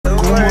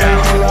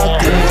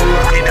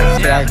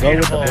I go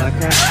with the black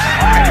hat?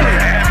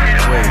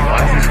 Wait,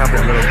 why is he shopping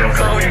a little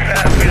girl?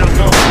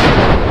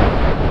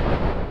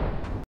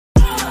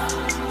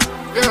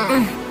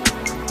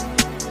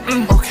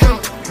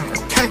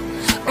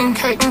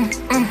 Okay.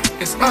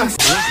 It's us.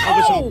 What's up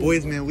with y'all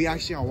boys, man? We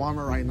actually on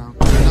Walmart right now.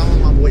 And I'm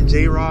with my boy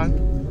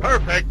J-Rod.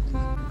 Perfect.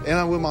 And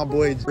I'm with my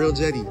boy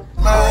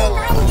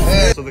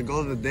iamjr0d. So the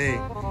goal of the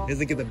day is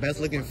to get the best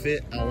looking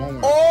fit at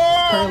Walmart.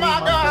 Oh, currently my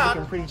God.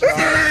 Fit looking pretty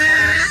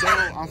trash. So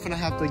I'm gonna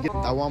have to get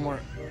that Walmart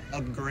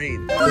upgrade.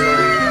 So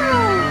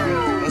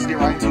let's get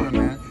right into it,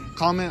 man.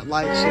 Comment,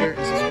 like, share,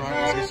 and subscribe.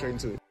 Let's get straight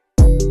into it.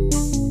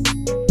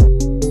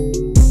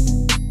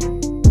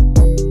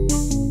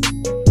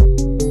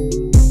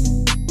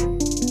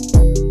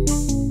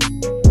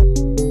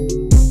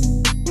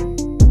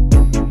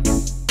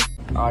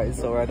 Alright,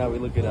 so right now we're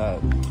looking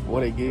at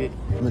what I get.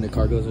 I'm in the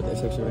cargos with that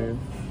section right here.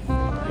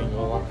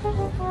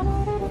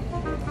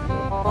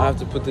 I have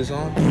to put this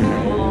on.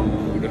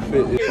 Oh, the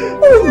fit is...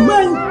 Oh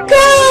my God!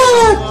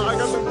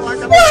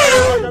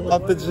 I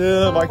got the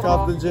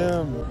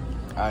gym.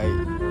 Alright,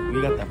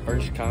 we got the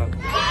first cop.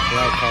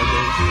 Black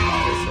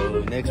cargos. So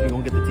next we're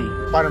gonna get the T.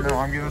 Spider-Man,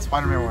 I'm getting the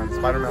Spider-Man one.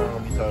 Spider-Man one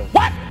gonna be tough.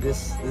 What?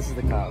 This is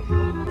the cop.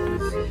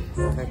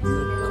 Protected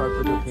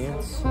carpenter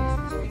pants.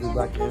 This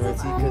black red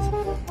tee because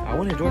I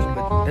wanted Jordan,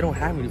 but they don't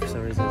have any for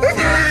some reason.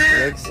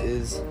 Next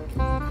is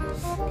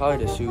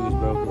probably the shoes,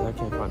 bro, because I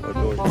can't find no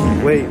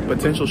Jordan. Wait,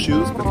 potential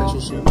shoes? Potential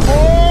shoes.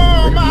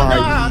 Oh my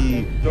God!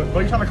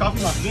 Bro, you trying to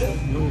copy my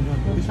fit? No.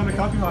 You trying to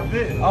copy my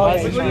fit? Oh,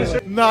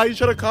 nah, you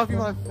trying to copy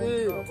my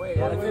fit. Wait,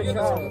 you get this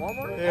from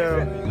Walmart?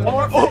 Yeah. Oh!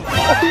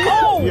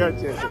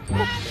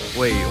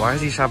 Wait, why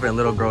is he shopping in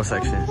little girl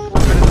section? In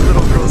the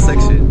little girl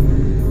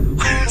section.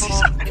 Why is he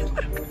shopping in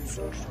little girl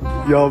section?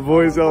 Yo,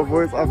 boys, I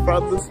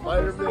found the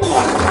Spider-Man.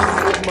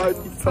 It might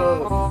be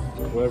tough.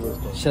 Whatever it's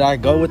called. Should I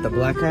go with the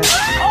black hat?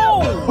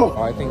 Oh,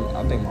 I think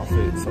my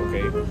fit's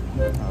okay.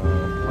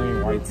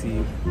 Plain white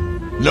tee.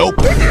 Nope.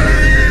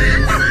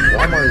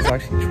 Walmart is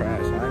actually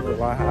trash. I ain't gonna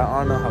lie. I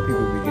don't know how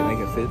people be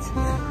making fits,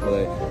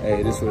 but hey,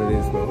 it is what it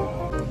is, bro.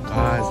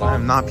 Guys, I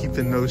am not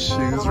peeping those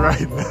shoes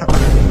right now.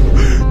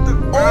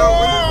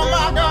 Oh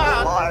my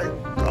God! My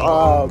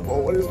God, bro,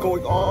 what is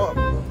going on?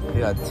 We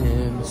got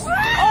Tim's.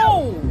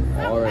 Oh!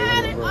 All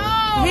right, here, bro.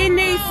 He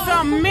needs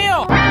some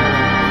milk.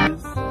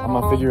 I'm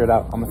gonna figure it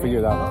out.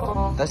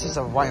 That's just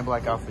a white and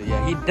black outfit.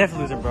 Yeah, he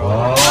definitely losing, bro.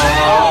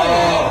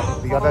 Oh.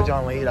 We got that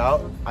John laid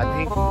out.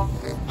 I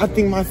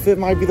think my fit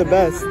might be the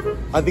best.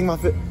 I think my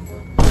fit.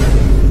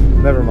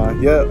 Never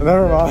mind. Yeah,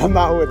 never mind. I'm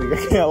not winning. I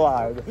can't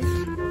lie.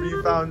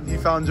 You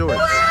found George.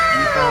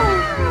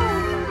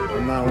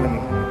 I'm not winning,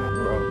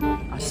 bro.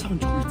 I saw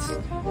jorts.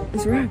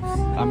 It's raps.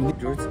 I'm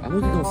jorts. I'm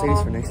literally gonna say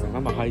this for next time.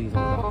 I'm gonna hide these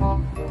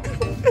on.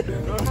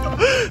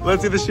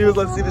 Let's see the shoes. Oh,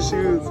 let's see the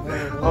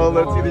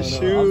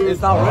shoes.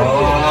 It's not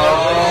ready yet.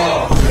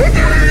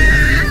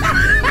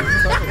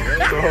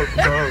 Bro.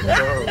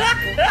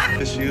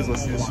 The shoes.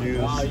 Let's see the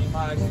shoes.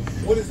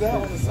 What is that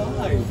on the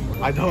side?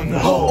 I don't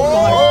know.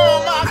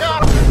 Oh my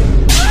God!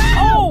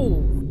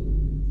 Oh!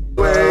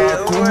 This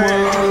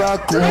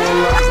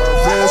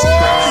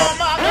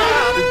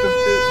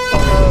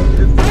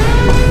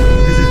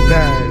is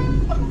bad.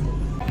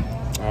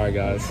 Alright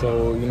guys,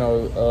 so you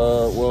know,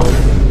 well,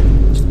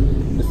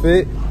 the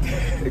fit,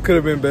 it could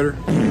have been better.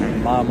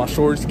 My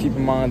shorts, keep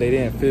in mind, they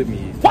didn't fit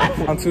me. What?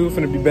 I'm too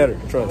finna be better,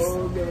 trust.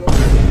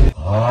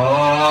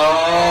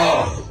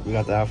 We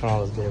got the outfit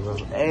on this day, bro.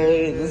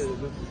 Hey, this is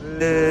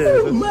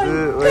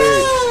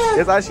wait.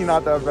 It's actually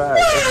not that bad.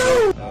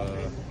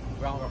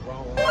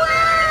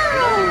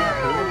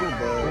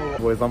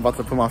 Boys, I'm about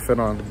to put my fit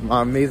on.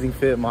 My amazing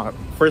fit, my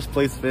first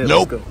place fit.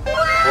 Nope. Let's go.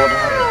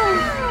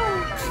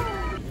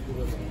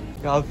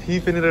 Y'all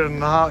peeping it or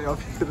not?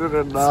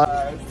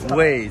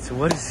 Wait, so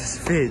what is this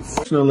fit?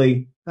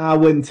 Personally, I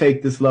wouldn't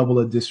take this level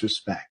of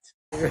disrespect.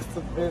 Okay,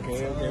 wait,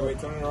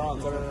 turn it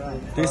around.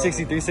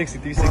 360.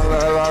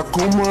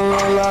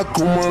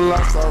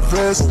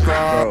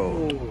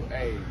 Bro.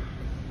 Hey.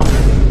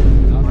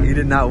 You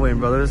did not win,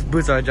 bro. Those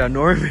boots are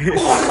ginormous.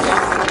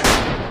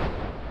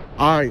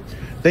 Alright,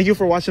 thank you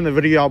for watching the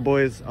video, y'all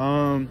boys.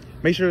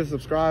 Make sure to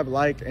subscribe,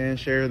 like, and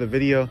share the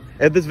video.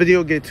 If this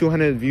video get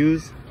 200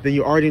 views, then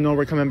you already know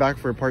we're coming back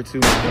for part 2.